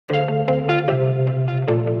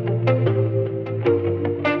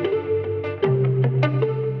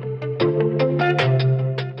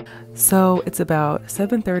It's about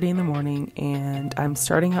 7:30 in the morning and I'm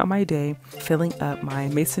starting out my day filling up my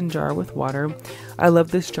mason jar with water. I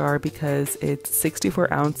love this jar because it's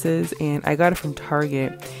 64 ounces and I got it from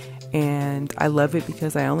Target. And I love it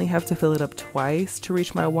because I only have to fill it up twice to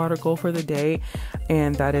reach my water goal for the day,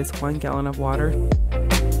 and that is 1 gallon of water.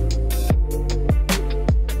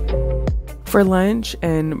 For lunch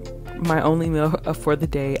and my only meal for the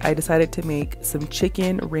day, I decided to make some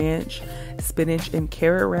chicken, ranch, spinach, and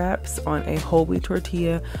carrot wraps on a whole wheat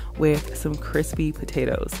tortilla with some crispy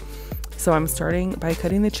potatoes. So I'm starting by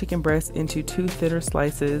cutting the chicken breasts into 2 thinner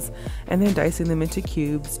slices and then dicing them into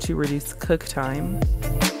cubes to reduce cook time.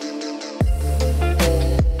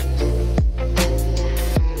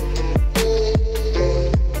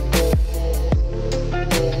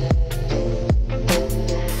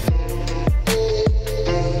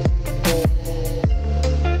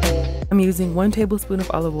 I'm using 1 tablespoon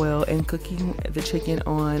of olive oil and cooking the chicken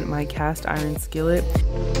on my cast iron skillet.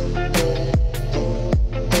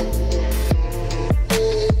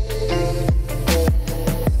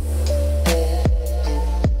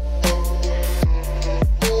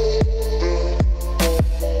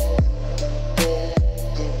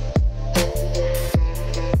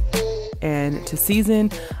 And to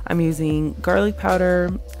season, I'm using garlic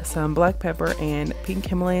powder, some black pepper, and pink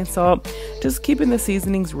Himalayan salt, just keeping the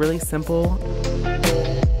seasonings really simple.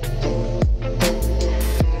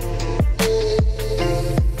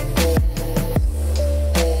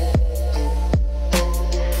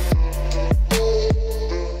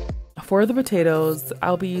 For the potatoes,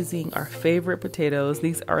 I'll be using our favorite potatoes.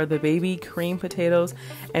 These are the baby cream potatoes,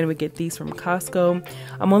 and we get these from Costco.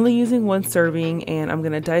 I'm only using 1 serving, and I'm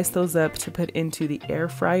gonna dice those up to put into the air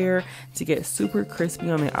fryer to get super crispy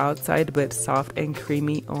on the outside, but soft and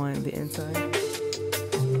creamy on the inside.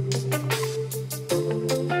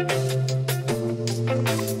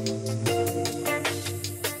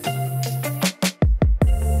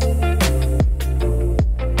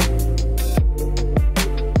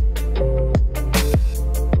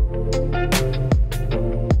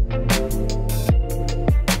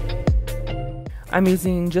 I'm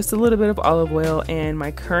using just a little bit of olive oil and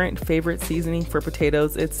my current favorite seasoning for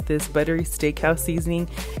potatoes. It's this buttery steakhouse seasoning,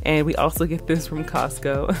 and we also get this from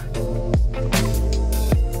Costco.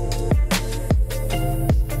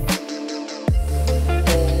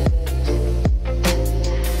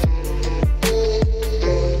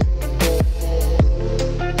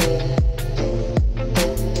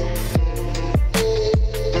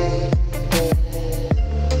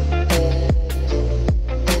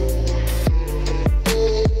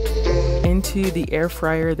 To the air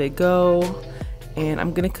fryer they go, and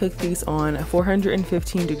I'm gonna cook these on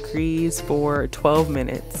 415 degrees for 12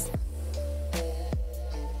 minutes.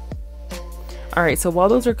 Alright, so while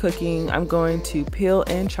those are cooking, I'm going to peel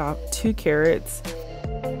and chop 2 carrots.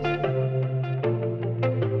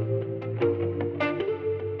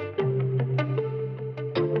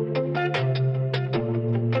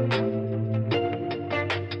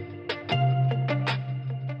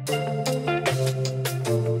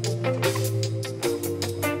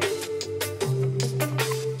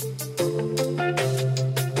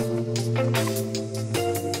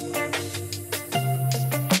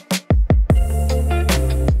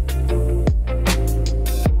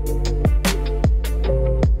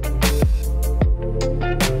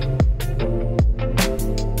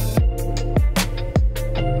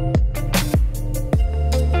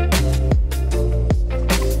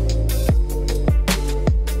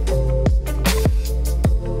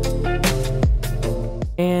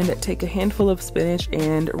 And take a handful of spinach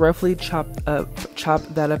and roughly chop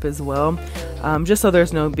that up as well, just so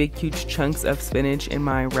there's no big huge chunks of spinach in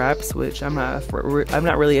my wraps, which I'm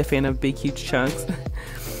not really a fan of big huge chunks.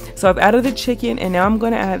 So I've added the chicken, and now I'm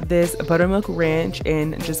going to add this buttermilk ranch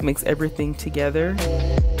and just mix everything together.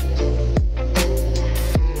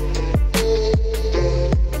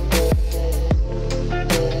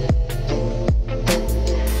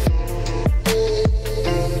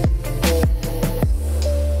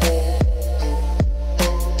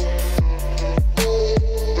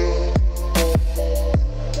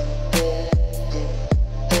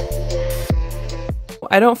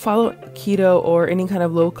 I don't follow keto or any kind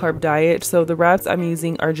of low carb diet, so the wraps I'm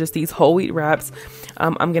using are just these whole wheat wraps.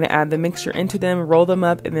 I'm going to add the mixture into them, roll them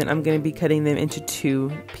up, and then I'm going to be cutting them into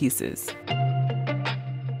 2 pieces.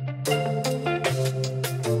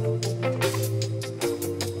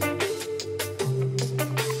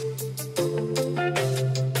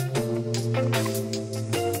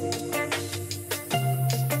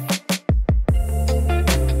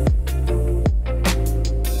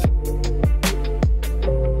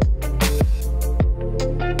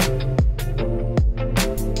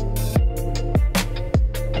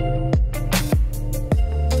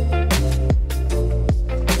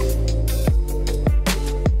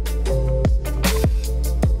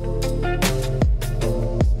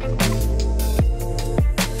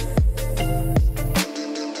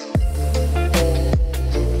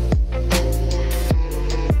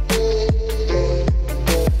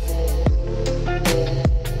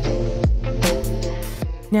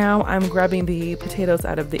 Now I'm grabbing the potatoes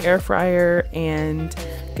out of the air fryer and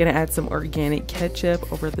gonna add some organic ketchup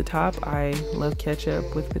over the top. I love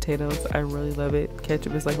ketchup with potatoes. I really love it.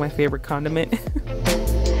 Ketchup is like my favorite condiment.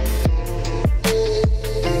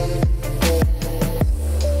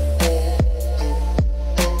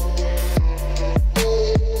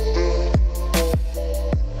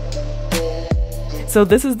 So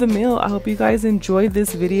this is the meal. I hope you guys enjoyed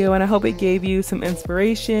this video, and I hope it gave you some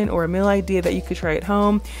inspiration or a meal idea that you could try at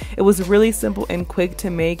home. It was really simple and quick to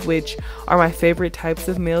make, which are my favorite types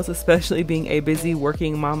of meals, especially being a busy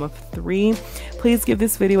working mom of 3. Please give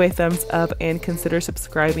this video a thumbs up and consider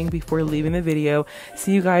subscribing before leaving the video.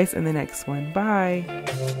 See you guys in the next one. Bye.